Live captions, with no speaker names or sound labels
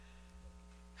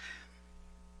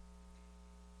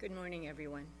Good morning,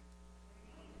 everyone.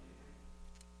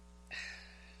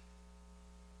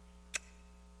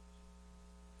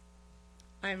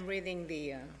 I'm reading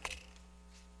the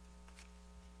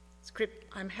script.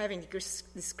 I'm having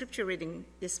the scripture reading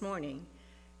this morning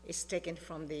is taken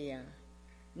from the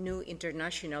New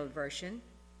International Version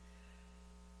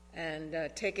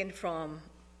and taken from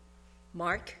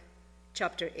Mark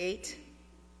chapter 8,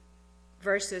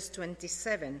 verses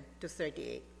 27 to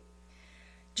 38.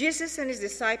 Jesus and his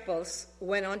disciples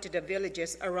went on to the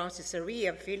villages around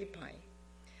Caesarea Philippi.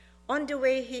 On the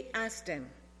way, he asked them,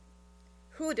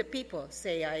 "Who do people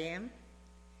say I am?"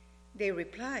 They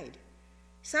replied,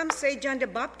 "Some say John the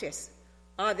Baptist,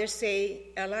 others say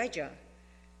Elijah,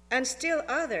 and still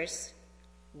others,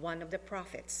 one of the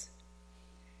prophets."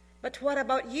 "But what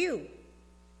about you?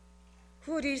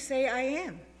 Who do you say I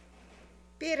am?"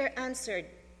 Peter answered,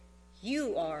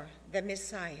 "You are the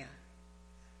Messiah."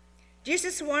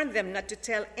 Jesus warned them not to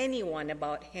tell anyone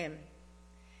about him.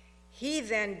 He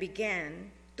then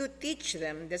began to teach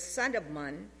them the Son of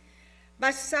Man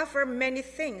must suffer many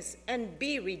things and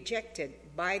be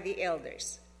rejected by the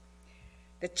elders,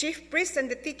 the chief priests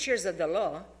and the teachers of the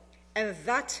law, and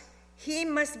that he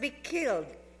must be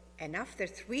killed and after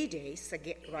 3 days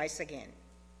rise again.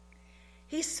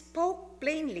 He spoke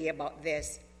plainly about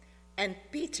this, and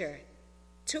Peter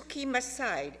took him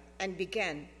aside and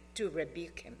began to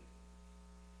rebuke him.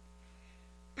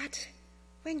 But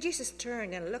when Jesus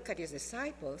turned and looked at his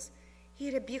disciples,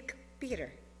 he rebuked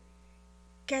Peter.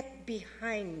 "Get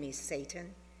behind me,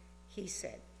 Satan," he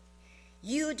said.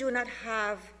 "You do not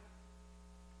have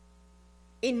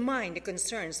in mind the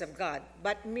concerns of God,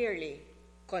 but merely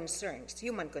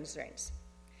human concerns."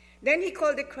 Then he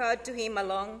called the crowd to him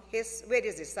with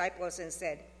his disciples and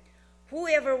said,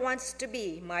 "Whoever wants to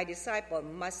be my disciple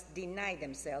must deny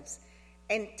themselves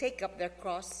and take up their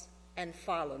cross and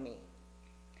follow me.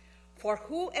 For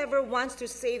whoever wants to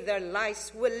save their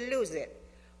lives will lose it,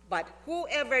 but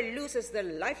whoever loses their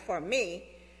life for me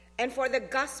and for the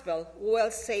gospel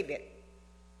will save it.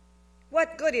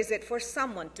 What good is it for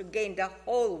someone to gain the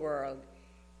whole world,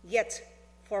 yet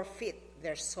forfeit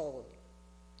their soul?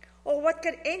 Or what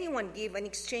can anyone give in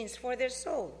exchange for their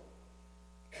soul?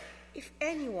 If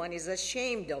anyone is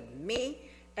ashamed of me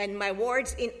and my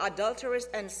words in adulterous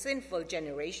and sinful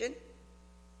generation,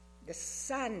 the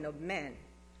Son of Man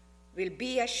will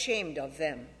be ashamed of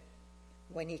them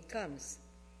when he comes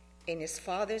in his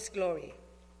Father's glory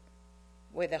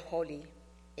with the holy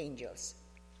angels."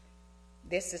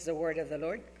 This is the word of the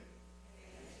Lord.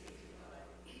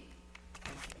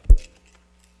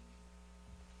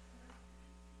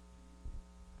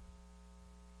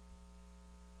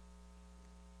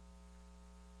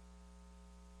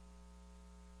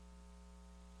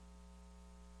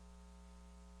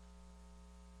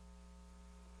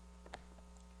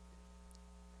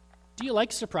 Do you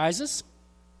like surprises?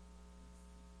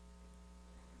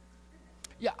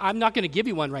 Yeah, I'm not going to give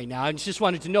you one right now. I just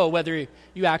wanted to know whether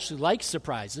you actually like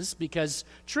surprises, because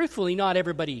truthfully, not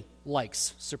everybody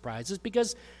likes surprises,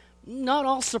 because not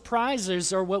all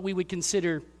surprises are what we would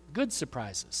consider good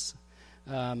surprises.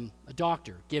 A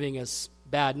doctor giving us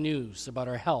bad news about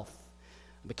our health,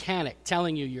 a mechanic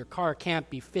telling you your car can't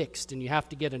be fixed and you have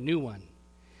to get a new one,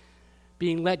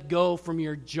 being let go from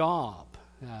your job,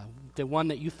 the one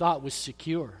that you thought was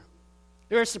secure.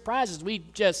 There are surprises we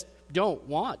just don't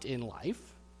want in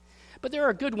life. But there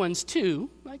are good ones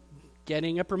too, like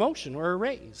getting a promotion or a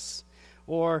raise.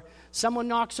 Or someone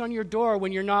knocks on your door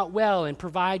when you're not well and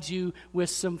provides you with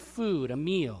some food, a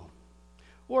meal.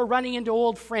 Or running into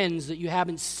old friends that you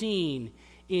haven't seen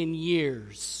in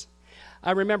years.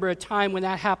 I remember a time when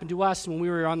that happened to us when we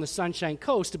were on the Sunshine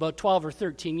Coast about 12 or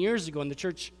 13 years ago in the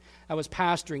church I was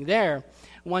pastoring there.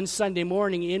 One Sunday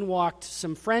morning, in walked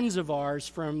some friends of ours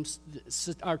from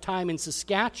our time in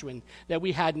Saskatchewan that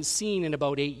we hadn't seen in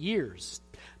about 8 years.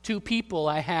 Two people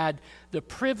I had the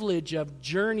privilege of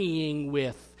journeying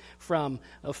with, from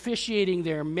officiating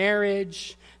their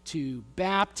marriage to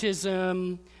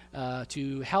baptism,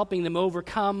 to helping them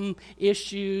overcome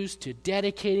issues, to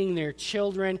dedicating their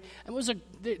children. It was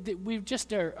we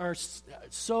just are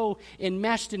so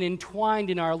enmeshed and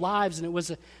entwined in our lives, and it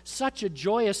was such a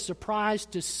joyous surprise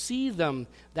to see them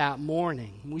that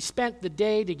morning. We spent the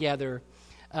day together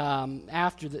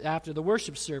after the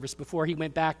worship service before he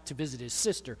went back to visit his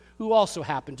sister, who also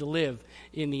happened to live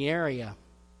in the area.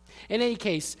 In any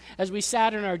case, as we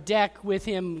sat on our deck with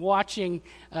him watching,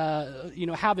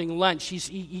 having lunch,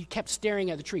 he kept staring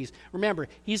at the trees. Remember,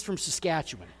 he's from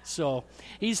Saskatchewan, so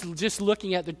he's just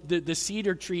looking at the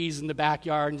cedar trees in the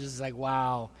backyard and just like,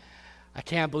 wow, I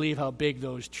can't believe how big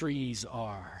those trees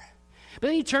are. But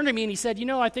then he turned to me and he said,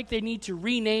 I think they need to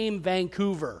rename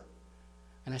Vancouver.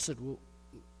 And I said, well,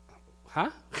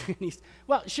 huh? And he said,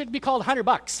 well, it should be called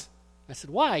 $100. I said,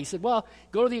 why? He said, well,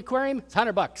 go to the aquarium, it's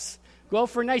 $100. Go out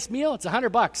for a nice meal, it's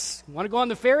 $100. Want to go on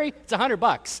the ferry? It's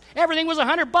 $100. Everything was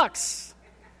 $100.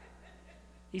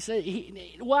 He said,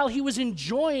 while he was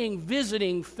enjoying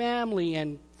visiting family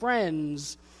and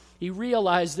friends, he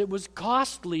realized it was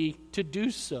costly to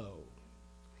do so.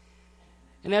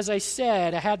 And as I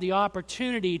said, I had the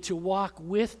opportunity to walk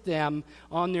with them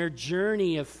on their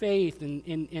journey of faith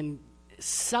and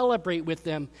celebrate with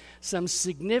them some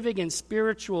significant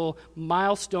spiritual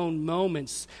milestone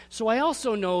moments. So I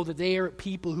also know that they are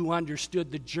people who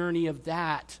understood the journey of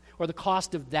that, or the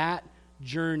cost of that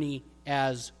journey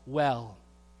as well.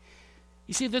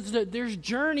 You see, there's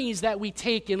journeys that we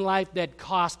take in life that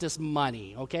cost us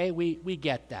money, okay? We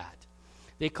get that.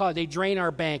 They drain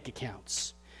our bank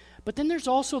accounts. But then there's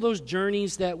also those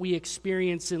journeys that we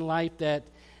experience in life that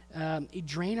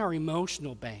drain our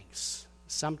emotional banks,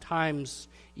 sometimes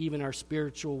even our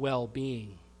spiritual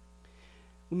well-being.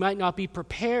 We might not be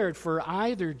prepared for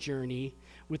either journey,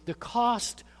 with the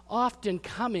cost often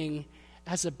coming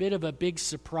as a bit of a big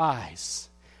surprise.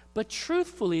 But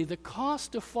truthfully, the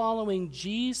cost of following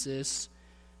Jesus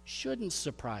shouldn't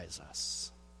surprise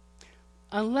us,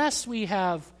 unless we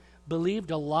have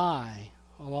believed a lie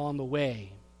along the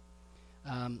way.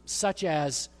 Such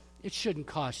as, it shouldn't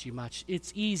cost you much.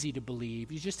 It's easy to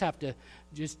believe. You just have to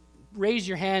just raise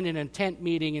your hand in a tent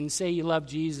meeting and say you love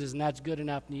Jesus, and that's good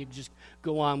enough, and you just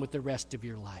go on with the rest of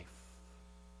your life.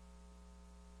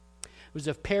 It was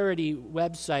a parody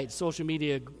website, social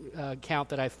media account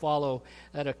that I follow,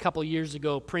 that a couple years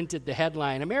ago printed the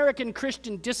headline, "American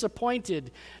Christian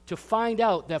disappointed to find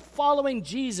out that following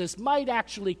Jesus might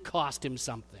actually cost him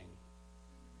something."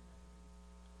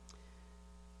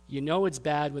 You know it's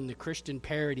bad when the Christian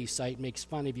parody site makes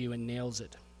fun of you and nails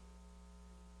it.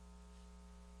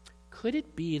 Could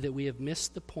it be that we have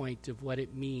missed the point of what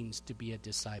it means to be a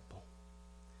disciple,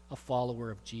 a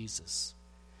follower of Jesus?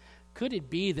 Could it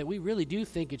be that we really do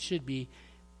think it should be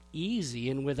easy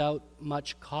and without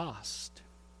much cost?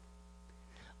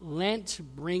 Lent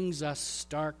brings us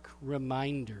stark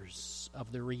reminders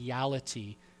of the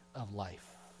reality of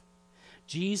life.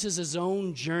 Jesus'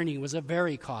 own journey was a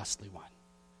very costly one.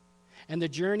 And the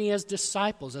journey as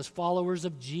disciples, as followers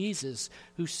of Jesus,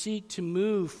 who seek to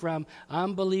move from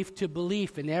unbelief to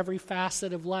belief in every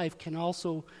facet of life, can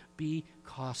also be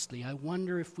costly. I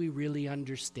wonder if we really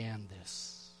understand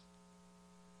this.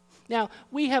 Now,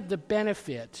 we have the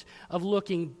benefit of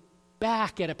looking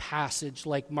back at a passage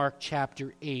like Mark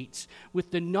chapter 8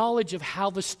 with the knowledge of how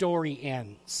the story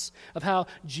ends, of how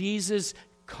Jesus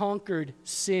conquered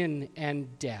sin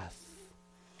and death.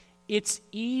 It's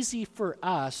easy for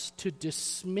us to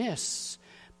dismiss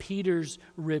Peter's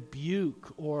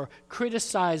rebuke or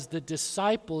criticize the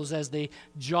disciples as they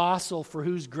jostle for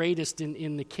who's greatest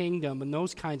in the kingdom and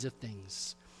those kinds of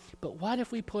things. But what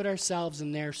if we put ourselves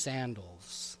in their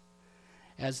sandals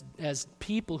as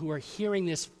people who are hearing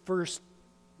this first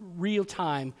real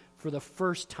time for the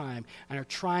first time and are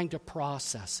trying to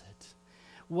process it?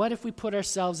 What if we put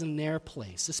ourselves in their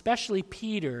place, especially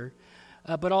Peter,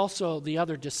 but also the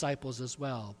other disciples as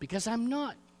well? Because I'm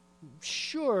not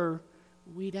sure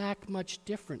we'd act much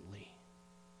differently.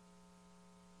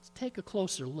 Let's take a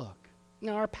closer look.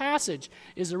 Now, our passage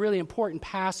is a really important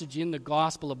passage in the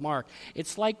Gospel of Mark.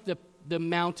 It's like the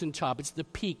mountaintop. It's the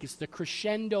peak. It's the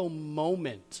crescendo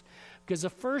moment. Because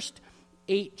the first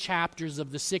 8 chapters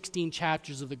of the 16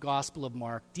 chapters of the Gospel of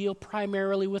Mark deal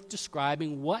primarily with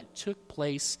describing what took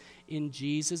place in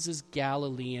Jesus'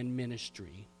 Galilean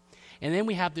ministry. And then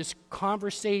we have this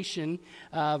conversation,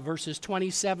 verses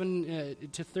 27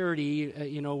 to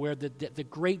 30, where the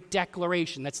great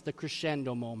declaration, that's the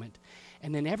crescendo moment.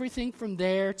 And then everything from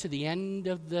there to the end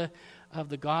of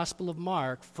the Gospel of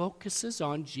Mark focuses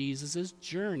on Jesus'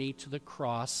 journey to the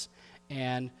cross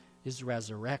and his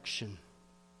resurrection.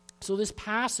 So this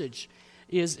passage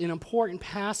is an important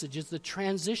passage. It's the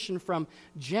transition from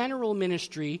general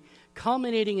ministry,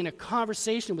 culminating in a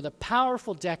conversation with a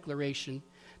powerful declaration,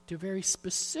 to very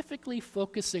specifically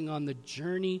focusing on the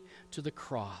journey to the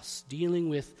cross, dealing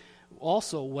with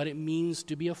also what it means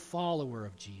to be a follower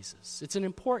of Jesus. It's an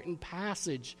important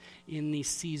passage in the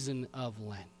season of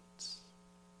Lent.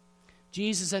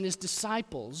 Jesus and his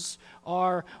disciples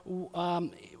are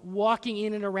walking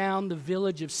in and around the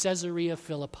village of Caesarea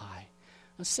Philippi.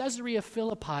 Now, Caesarea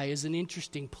Philippi is an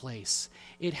interesting place.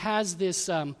 It has this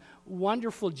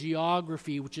wonderful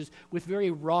geography, which is with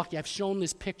very rocky. I've shown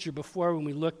this picture before when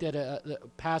we looked at a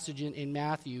passage in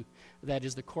Matthew that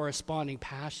is the corresponding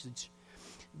passage.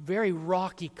 very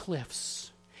rocky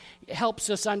cliffs. It helps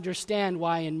us understand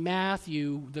why in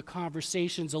Matthew the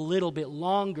conversation's a little bit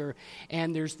longer,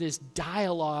 and there's this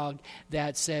dialogue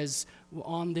that says,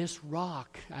 on this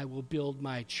rock I will build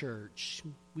my church.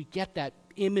 We get that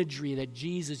imagery that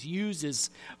Jesus uses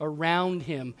around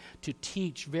him to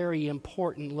teach very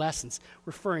important lessons,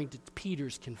 referring to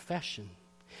Peter's confession.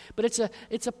 But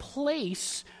it's a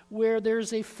place where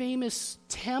there's a famous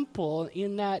temple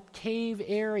in that cave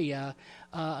area,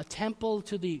 a temple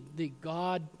to the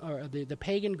god, or the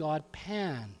pagan god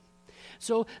Pan.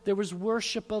 So there was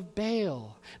worship of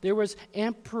Baal. There was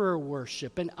emperor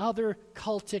worship and other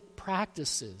cultic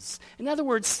practices. In other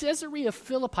words, Caesarea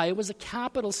Philippi, it was a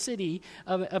capital city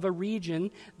of a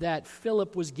region that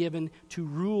Philip was given to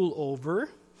rule over.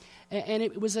 And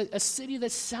it was a city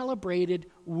that celebrated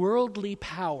worldly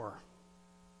power.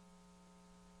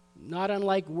 Not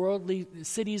unlike worldly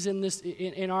cities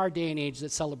in our day and age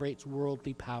that celebrates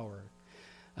worldly power.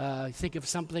 Think of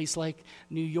someplace like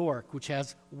New York, which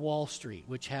has Wall Street,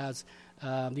 which has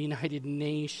the United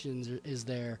Nations is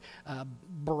there,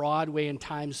 Broadway and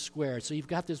Times Square. So you've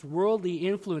got this worldly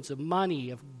influence of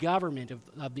money, of government,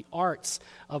 of the arts,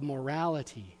 of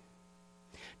morality.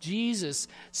 Jesus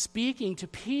speaking to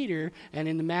Peter, and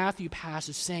in the Matthew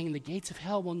passage saying, the gates of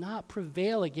hell will not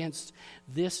prevail against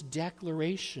this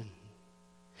declaration.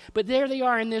 But there they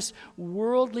are in this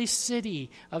worldly city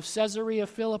of Caesarea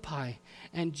Philippi,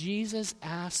 and Jesus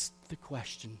asked the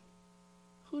question,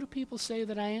 who do people say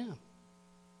that I am?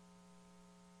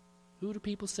 Who do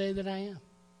people say that I am?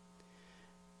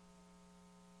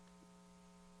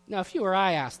 Now, if you or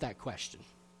I asked that question,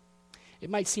 it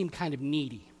might seem kind of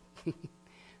needy.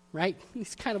 Right?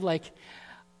 It's kind of like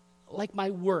my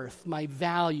worth, my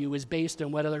value is based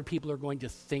on what other people are going to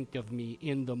think of me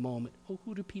in the moment. Oh,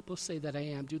 who do people say that I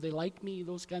am? Do they like me?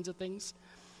 Those kinds of things.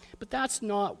 But that's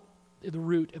not the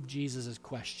root of Jesus'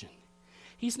 question.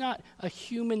 He's not a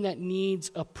human that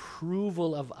needs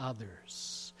approval of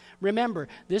others. Remember,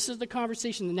 this is the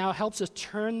conversation that now helps us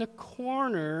turn the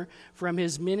corner from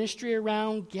his ministry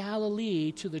around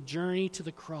Galilee to the journey to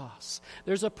the cross.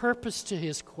 There's a purpose to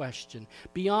his question,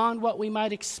 beyond what we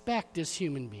might expect as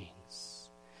human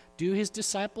beings. Do his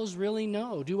disciples really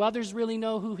know? Do others really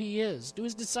know who he is? Do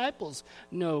his disciples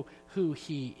know who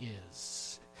he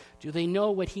is? Do they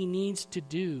know what he needs to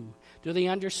do? Do they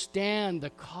understand the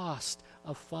cost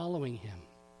of following him?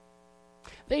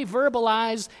 They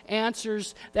verbalize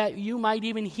answers that you might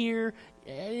even hear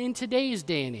in today's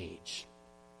day and age.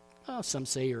 Oh, some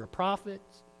say you're a prophet,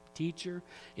 teacher.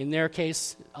 In their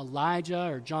case, Elijah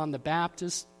or John the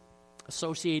Baptist,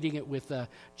 associating it with a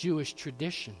Jewish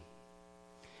tradition.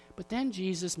 But then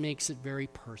Jesus makes it very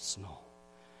personal.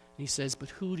 He says, but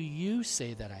who do you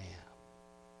say that I am?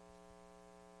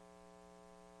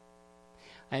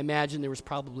 I imagine there was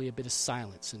probably a bit of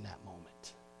silence in that moment.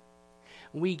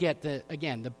 We get the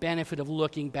benefit of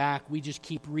looking back. We just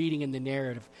keep reading in the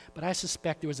narrative. But I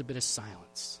suspect there was a bit of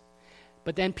silence.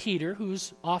 But then Peter,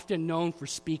 who's often known for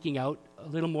speaking out a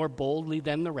little more boldly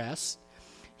than the rest,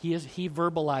 he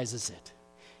verbalizes it.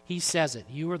 He says it.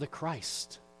 You are the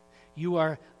Christ. You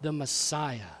are the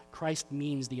Messiah. Christ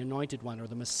means the anointed one or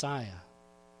the Messiah.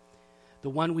 The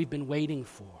one we've been waiting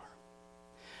for.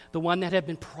 The one that had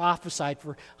been prophesied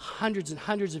for hundreds and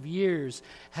hundreds of years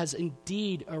has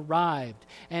indeed arrived.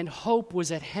 And hope was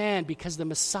at hand because the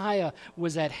Messiah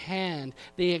was at hand.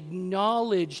 They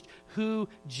acknowledged who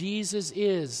Jesus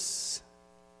is.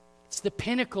 It's the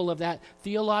pinnacle of that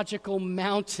theological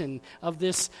mountain of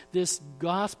this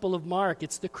Gospel of Mark.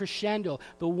 It's the crescendo.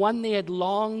 The one they had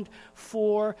longed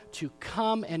for to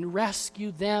come and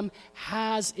rescue them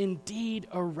has indeed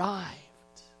arrived.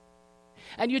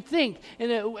 And you'd think,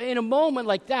 in a moment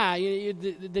like that,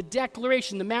 the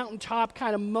declaration, the mountaintop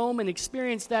kind of moment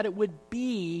experience that it would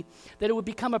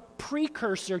become a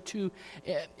precursor to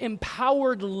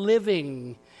empowered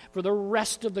living for the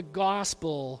rest of the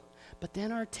gospel. But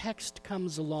then our text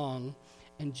comes along,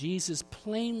 and Jesus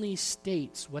plainly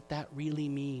states what that really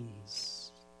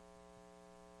means.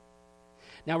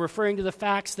 Now, referring to the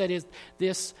facts that is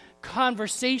this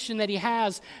conversation that he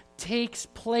has takes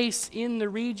place in the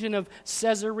region of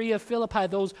Caesarea Philippi,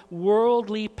 those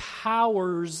worldly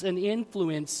powers and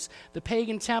influence, the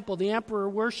pagan temple, the emperor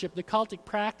worship, the cultic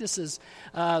practices.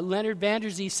 Leonard van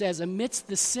der Zee says, amidst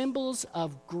the symbols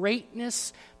of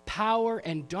greatness, power,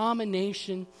 and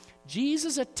domination,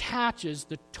 Jesus attaches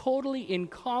the totally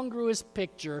incongruous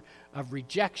picture of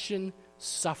rejection,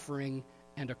 suffering,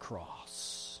 and a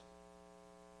cross.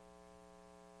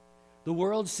 The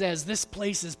world says this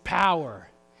place is power.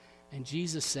 And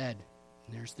Jesus said,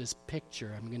 there's this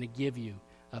picture I'm going to give you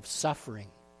of suffering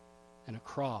and a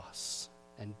cross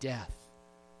and death.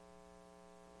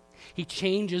 He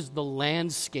changes the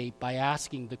landscape by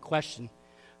asking the question,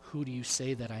 "Who do you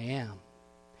say that I am?"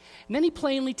 And then he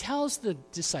plainly tells the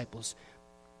disciples,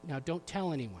 "Now don't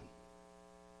tell anyone.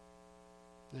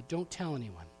 Now don't tell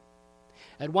anyone."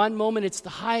 At one moment, it's the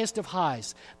highest of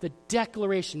highs, the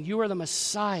declaration, "You are the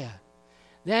Messiah."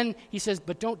 Then he says,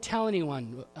 "But don't tell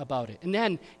anyone about it." And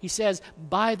then he says,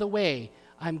 "By the way,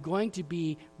 I'm going to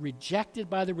be rejected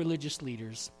by the religious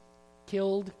leaders,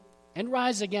 killed, and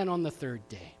rise again on the third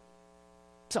day."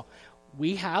 So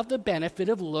we have the benefit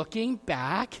of looking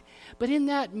back, but in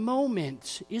that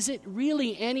moment, is it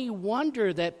really any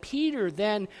wonder that Peter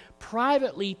then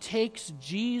privately takes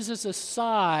Jesus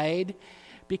aside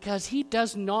because he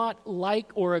does not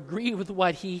like or agree with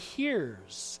what he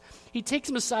hears? He takes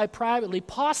him aside privately,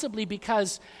 possibly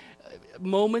because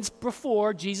moments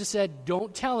before Jesus said,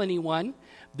 "Don't tell anyone."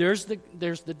 There's the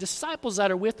disciples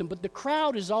that are with him, but the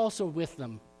crowd is also with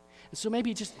them. And so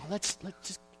maybe let's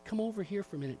just come over here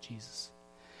for a minute, Jesus.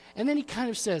 And then he kind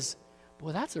of says,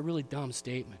 "Boy, that's a really dumb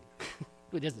statement."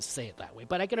 He doesn't say it that way,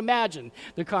 but I can imagine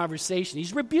the conversation.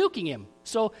 He's rebuking him.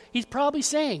 So he's probably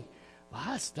saying, "Well,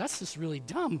 that's just really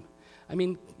dumb. I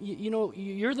mean,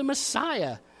 you're the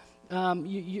Messiah.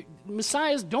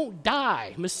 Messiahs don't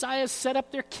die. Messiahs set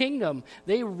up their kingdom.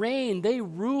 They reign. They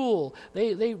rule.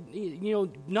 They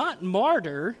not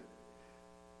martyr."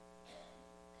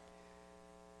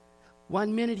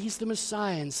 One minute he's the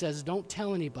Messiah and says, "Don't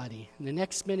tell anybody." And the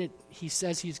next minute he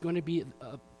says he's going to be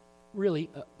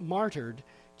martyred,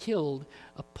 killed,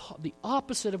 the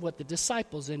opposite of what the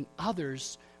disciples and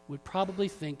others would probably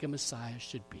think a Messiah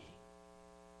should be.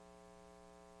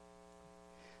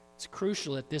 It's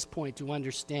crucial at this point to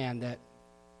understand that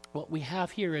what we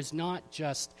have here is not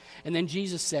just, and then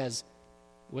Jesus says,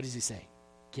 what does he say?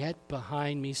 "Get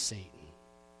behind me, Satan."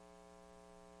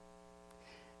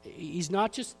 It's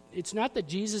not that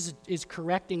Jesus is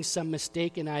correcting some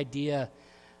mistaken idea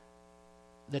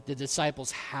that the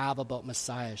disciples have about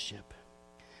messiahship.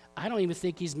 I don't even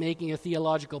think he's making a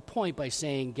theological point by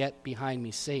saying, "Get behind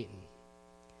me, Satan."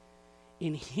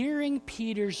 In hearing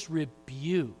Peter's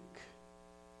rebuke,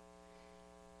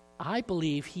 I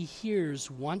believe he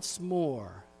hears once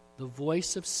more the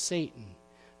voice of Satan,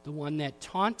 the one that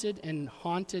taunted and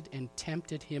haunted and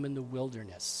tempted him in the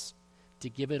wilderness to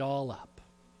give it all up.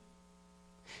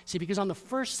 See, because on the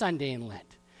first Sunday in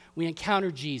Lent, we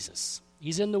encounter Jesus.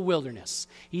 He's in the wilderness.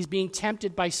 He's being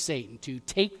tempted by Satan to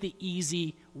take the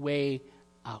easy way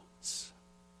out.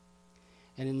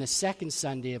 And in the second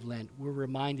Sunday of Lent, we're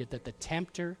reminded that the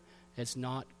tempter has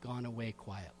not gone away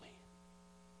quietly.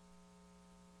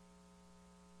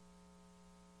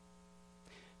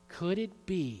 Could it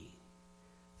be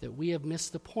that we have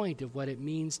missed the point of what it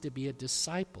means to be a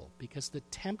disciple because the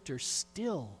tempter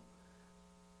still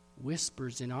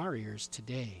whispers in our ears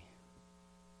today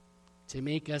to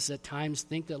make us at times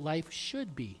think that life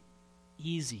should be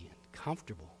easy and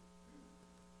comfortable,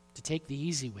 to take the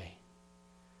easy way?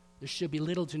 There should be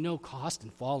little to no cost in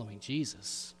following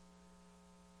Jesus.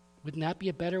 Wouldn't that be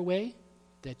a better way,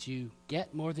 that you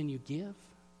get more than you give?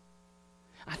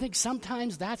 I think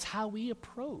sometimes that's how we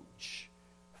approach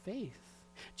faith.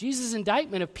 Jesus'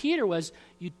 indictment of Peter was,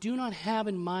 you do not have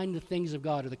in mind the things of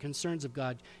God or the concerns of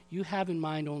God. You have in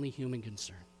mind only human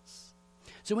concerns.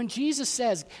 So when Jesus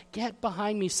says, "Get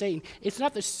behind me, Satan," it's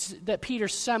not that Peter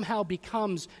somehow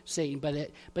becomes Satan,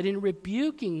 but in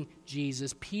rebuking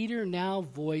Jesus, Peter now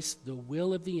voiced the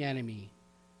will of the enemy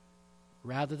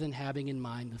rather than having in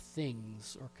mind the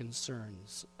things or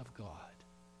concerns of God.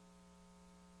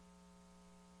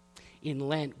 In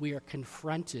Lent, we are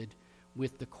confronted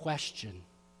with the question,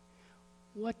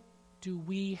 what do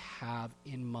we have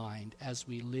in mind as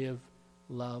we live,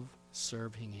 love,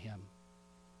 serving Him?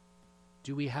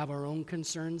 Do we have our own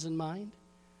concerns in mind?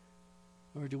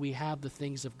 Or do we have the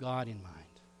things of God in mind?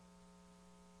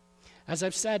 As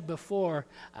I've said before,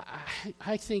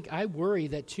 I worry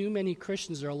that too many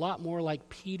Christians are a lot more like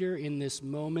Peter in this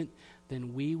moment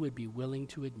than we would be willing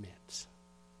to admit.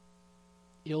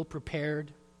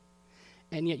 Ill-prepared,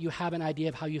 and yet you have an idea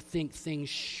of how you think things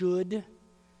should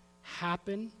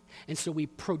happen, and so we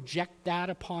project that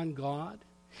upon God.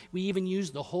 We even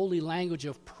use the holy language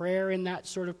of prayer in that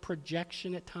sort of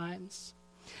projection at times,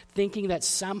 thinking that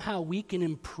somehow we can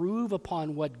improve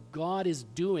upon what God is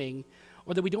doing,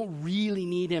 or that we don't really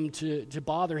need Him to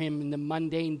bother Him in the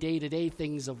mundane day-to-day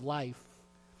things of life.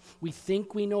 We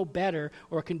think we know better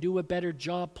or can do a better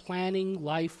job planning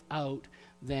life out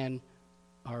than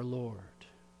our Lord.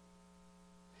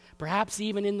 Perhaps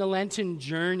even in the Lenten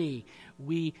journey,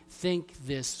 we think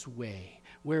this way.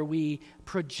 where we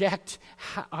project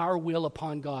our will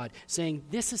upon God, saying,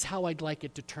 this is how I'd like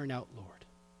it to turn out, Lord.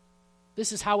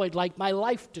 This is how I'd like my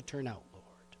life to turn out, Lord.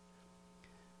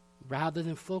 Rather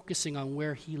than focusing on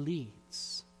where he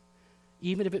leads,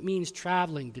 even if it means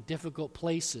traveling to difficult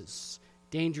places,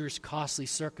 dangerous, costly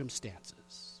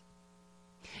circumstances.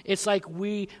 It's like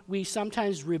we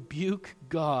sometimes rebuke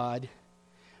God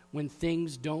when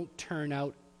things don't turn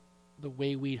out the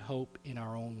way we'd hope in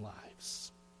our own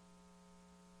lives.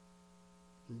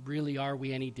 Really, are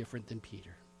we any different than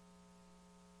Peter?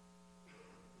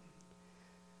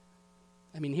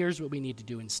 I mean, here's what we need to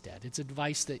do instead. It's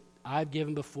advice that I've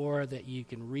given before, that you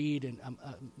can read, and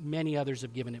many others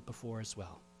have given it before as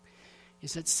well.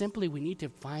 Is that simply we need to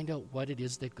find out what it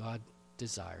is that God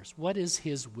desires. What is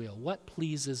his will? What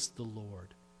pleases the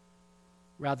Lord?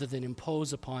 Rather than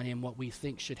impose upon him what we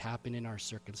think should happen in our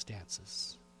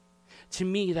circumstances. To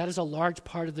me, that is a large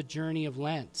part of the journey of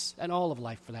Lent, and all of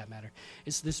life for that matter.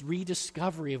 It's this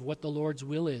rediscovery of what the Lord's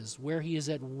will is, where he is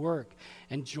at work,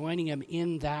 and joining him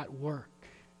in that work.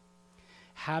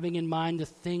 Having in mind the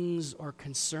things or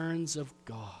concerns of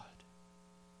God.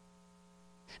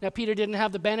 Now, Peter didn't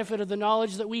have the benefit of the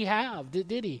knowledge that we have,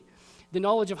 did he? The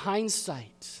knowledge of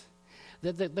hindsight.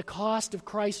 That the cost of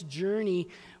Christ's journey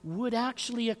would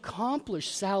actually accomplish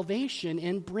salvation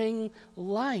and bring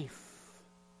life.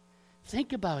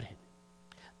 Think about it.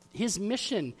 His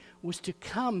mission was to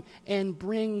come and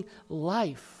bring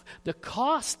life. The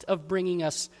cost of bringing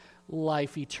us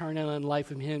life eternal and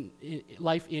life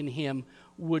in him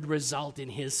would result in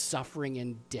his suffering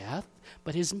and death,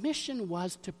 but his mission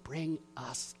was to bring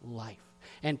us life.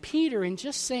 And Peter, in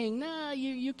just saying, nah,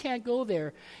 you can't go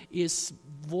there, is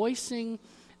voicing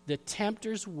the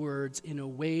tempter's words in a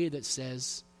way that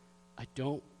says, I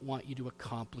don't want you to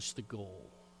accomplish the goal.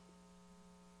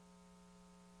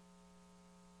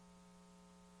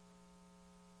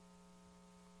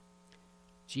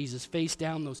 Jesus faced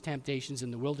down those temptations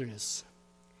in the wilderness.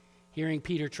 Hearing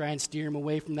Peter try and steer him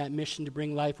away from that mission to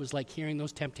bring life was like hearing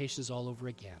those temptations all over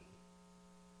again.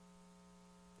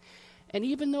 And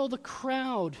even though the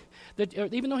crowd,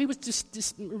 even though he was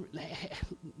just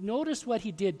notice what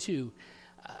he did too.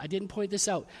 I didn't point this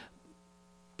out.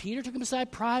 Peter took him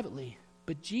aside privately,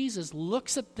 but Jesus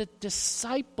looks at the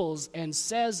disciples and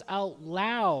says out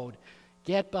loud,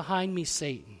 "Get behind me,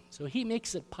 Satan." So he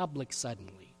makes it public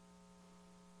suddenly.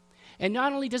 And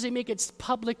not only does he make it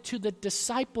public to the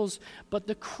disciples, but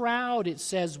the crowd, it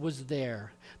says, was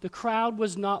there. The crowd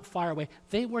was not far away.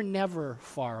 They were never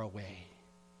far away.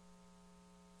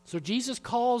 So Jesus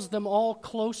calls them all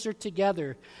closer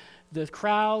together, the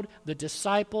crowd, the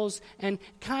disciples, and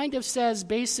kind of says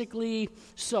basically,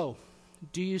 so,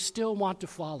 do you still want to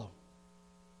follow?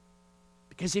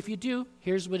 Because if you do,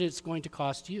 here's what it's going to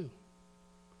cost you.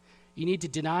 You need to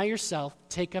deny yourself,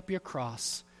 take up your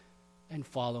cross, and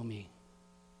follow me.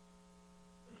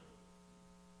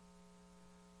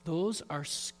 Those are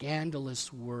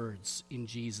scandalous words in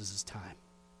Jesus' time.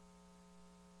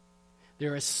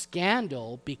 They're a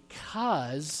scandal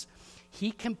because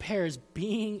he compares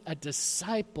being a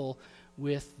disciple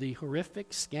with the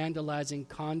horrific, scandalizing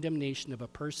condemnation of a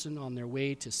person on their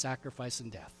way to sacrifice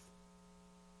and death.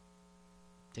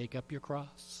 Take up your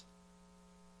cross.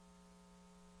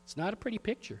 It's not a pretty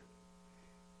picture.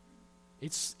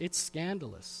 It's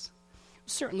scandalous.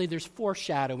 Certainly there's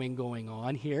foreshadowing going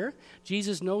on here.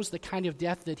 Jesus knows the kind of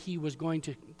death that he was going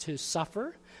to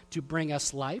suffer to bring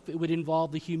us life. It would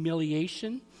involve the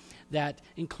humiliation that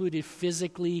included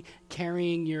physically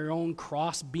carrying your own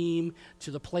cross beam to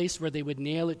the place where they would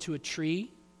nail it to a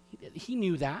tree. He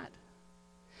knew that.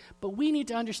 But we need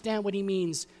to understand what he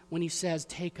means when he says,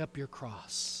 take up your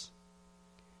cross.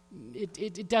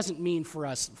 It doesn't mean for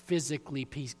us physically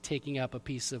taking up a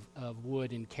piece of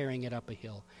wood and carrying it up a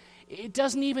hill. It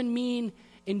doesn't even mean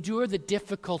endure the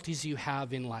difficulties you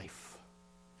have in life.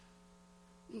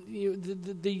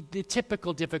 The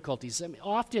typical difficulties. I mean,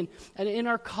 often, and in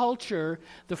our culture,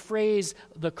 the phrase,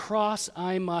 the cross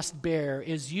I must bear,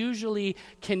 is usually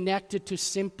connected to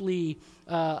simply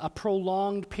a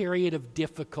prolonged period of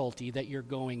difficulty that you're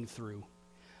going through.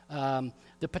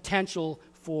 The potential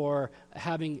for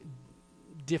having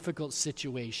difficult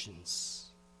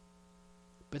situations.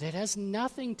 But it has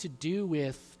nothing to do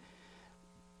with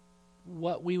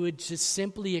what we would just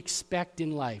simply expect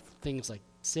in life. Things like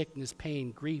sickness,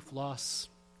 pain, grief, loss,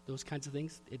 those kinds of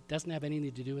things. It doesn't have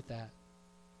anything to do with that.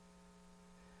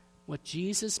 What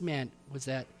Jesus meant was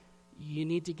that you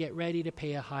need to get ready to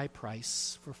pay a high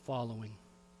price for following.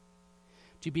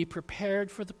 To be prepared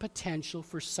for the potential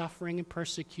for suffering and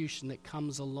persecution that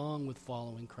comes along with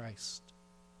following Christ.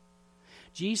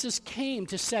 Jesus came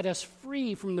to set us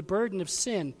free from the burden of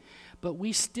sin, but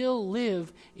we still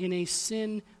live in a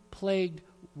sin-plagued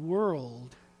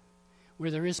world where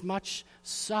there is much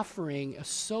suffering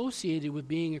associated with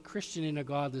being a Christian in a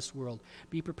godless world.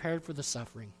 Be prepared for the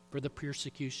suffering, for the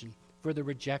persecution, for the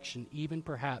rejection, even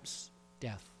perhaps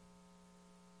death.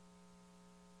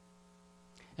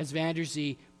 As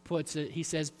Vanderzee puts it, he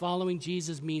says, following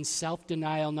Jesus means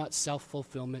self-denial, not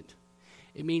self-fulfillment.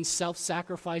 It means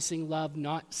self-sacrificing love,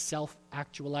 not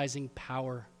self-actualizing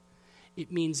power.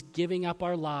 It means giving up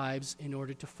our lives in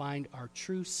order to find our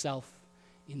true self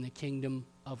in the kingdom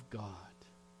of God.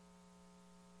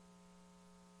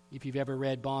 If you've ever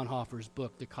read Bonhoeffer's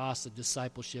book, The Cost of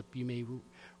Discipleship, you may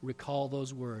recall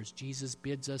those words. Jesus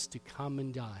bids us to come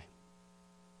and die.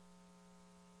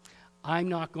 I'm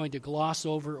not going to gloss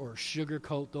over or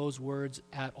sugarcoat those words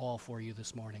at all for you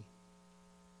this morning.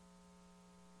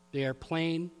 They are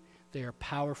plain, they are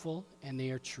powerful, and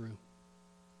they are true.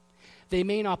 They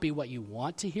may not be what you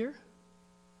want to hear,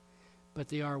 but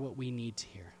they are what we need to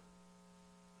hear.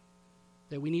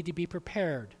 That we need to be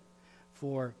prepared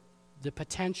for the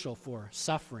potential for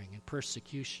suffering and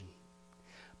persecution,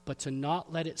 but to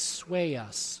not let it sway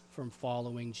us from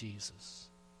following Jesus.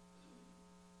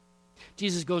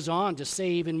 Jesus goes on to say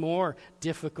even more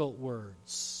difficult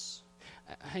words.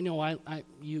 I know I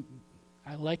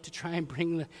like to try and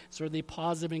bring the sort of the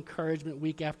positive encouragement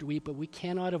week after week, but we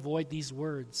cannot avoid these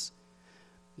words.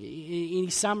 He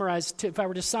summarized, if I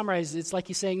were to summarize, it's like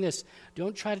he's saying this: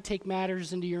 don't try to take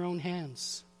matters into your own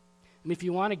hands. I mean, if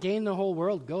you want to gain the whole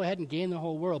world, go ahead and gain the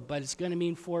whole world, but it's going to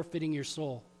mean forfeiting your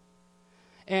soul.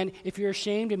 And if you're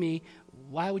ashamed of me,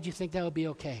 why would you think that would be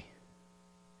okay?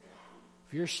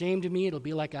 If you're ashamed of me, it'll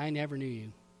be like I never knew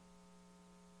you.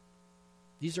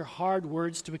 These are hard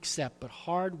words to accept, but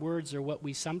hard words are what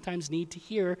we sometimes need to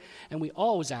hear, and we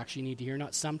always actually need to hear,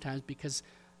 not sometimes, because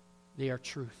they are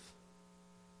truth.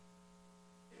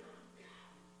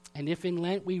 And if in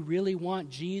Lent we really want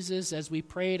Jesus, as we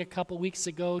prayed a couple weeks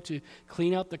ago, to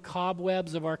clean out the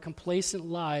cobwebs of our complacent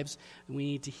lives, we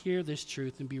need to hear this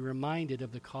truth and be reminded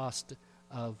of the cost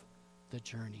of the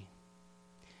journey.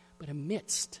 But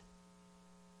amidst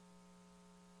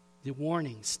the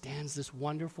warning stands this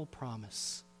wonderful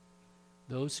promise: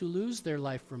 those who lose their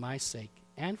life for my sake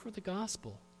and for the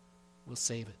gospel will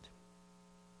save it.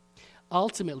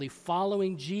 Ultimately,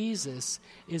 following Jesus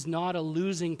is not a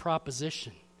losing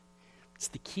proposition. It's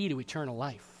the key to eternal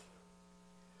life.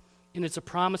 And it's a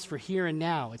promise for here and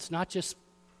now. It's not just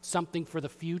something for the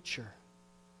future.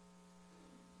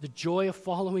 The joy of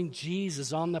following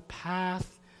Jesus on the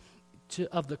path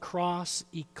of the cross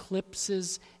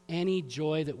eclipses any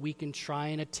joy that we can try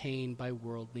and attain by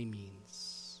worldly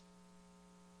means.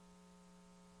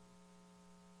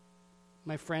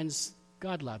 My friends,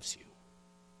 God loves you.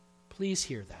 Please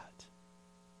hear that.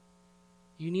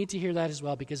 You need to hear that as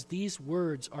well, because these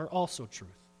words are also truth.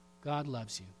 God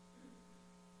loves you.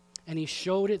 And he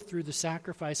showed it through the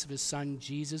sacrifice of his Son,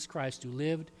 Jesus Christ, who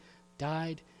lived,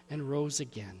 died, and rose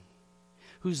again,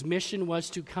 whose mission was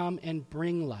to come and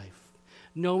bring life,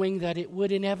 knowing that it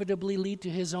would inevitably lead to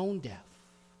his own death.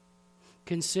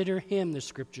 Consider him, the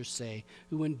scriptures say,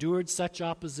 who endured such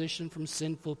opposition from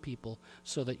sinful people,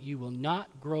 so that you will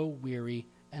not grow weary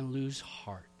and lose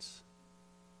heart.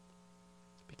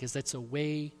 Because that's a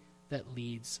way that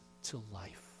leads to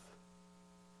life.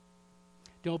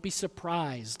 Don't be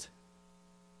surprised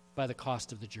by the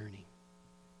cost of the journey.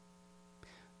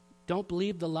 Don't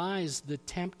believe the lies the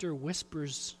tempter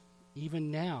whispers even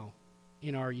now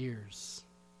in our ears.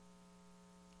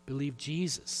 Believe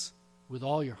Jesus with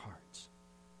all your heart.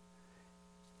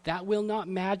 That will not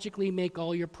magically make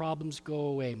all your problems go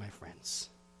away, my friends.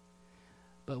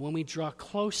 But when we draw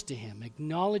close to him,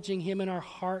 acknowledging him in our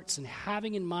hearts and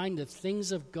having in mind the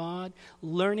things of God,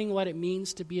 learning what it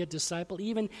means to be a disciple,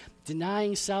 even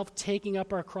denying self, taking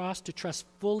up our cross to trust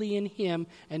fully in him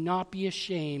and not be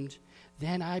ashamed,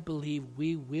 then I believe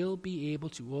we will be able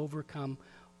to overcome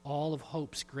all of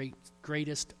hope's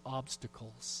greatest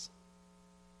obstacles.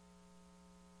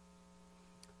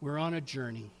 We're on a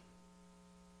journey.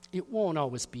 It won't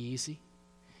always be easy,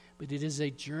 but it is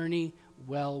a journey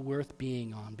well worth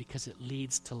being on, because it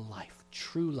leads to life,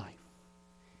 true life,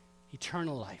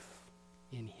 eternal life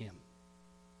in him.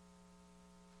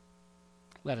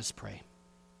 Let us pray.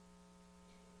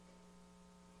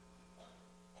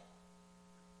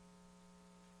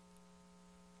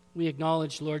 We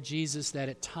acknowledge, Lord Jesus, that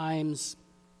at times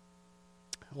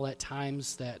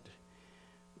that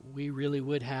we really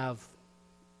would have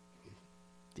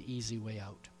the easy way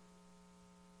out.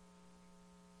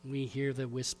 We hear the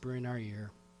whisper in our ear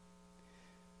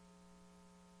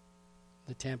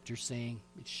the tempter saying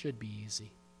it should be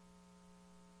easy.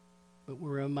 But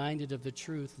we're reminded of the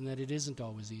truth and that it isn't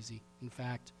always easy. In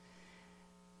fact,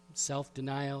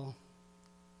 self-denial,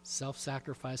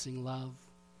 self-sacrificing love,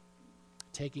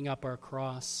 taking up our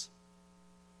cross,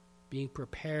 being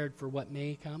prepared for what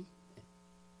may come,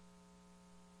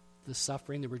 the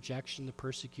suffering, the rejection, the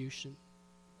persecution.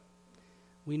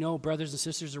 We know brothers and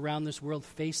sisters around this world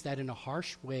face that in a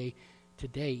harsh way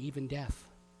today, even death,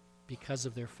 because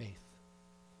of their faith.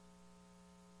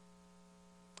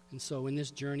 And so in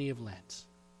this journey of Lent,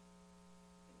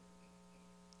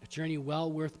 a journey well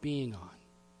worth being on,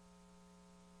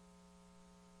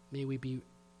 may we be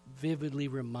vividly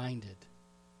reminded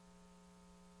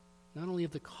not only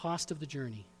of the cost of the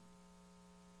journey,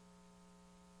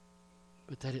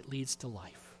 but that it leads to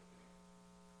life,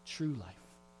 true life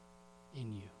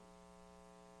in you.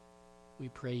 We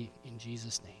pray in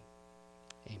Jesus' name.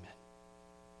 Amen.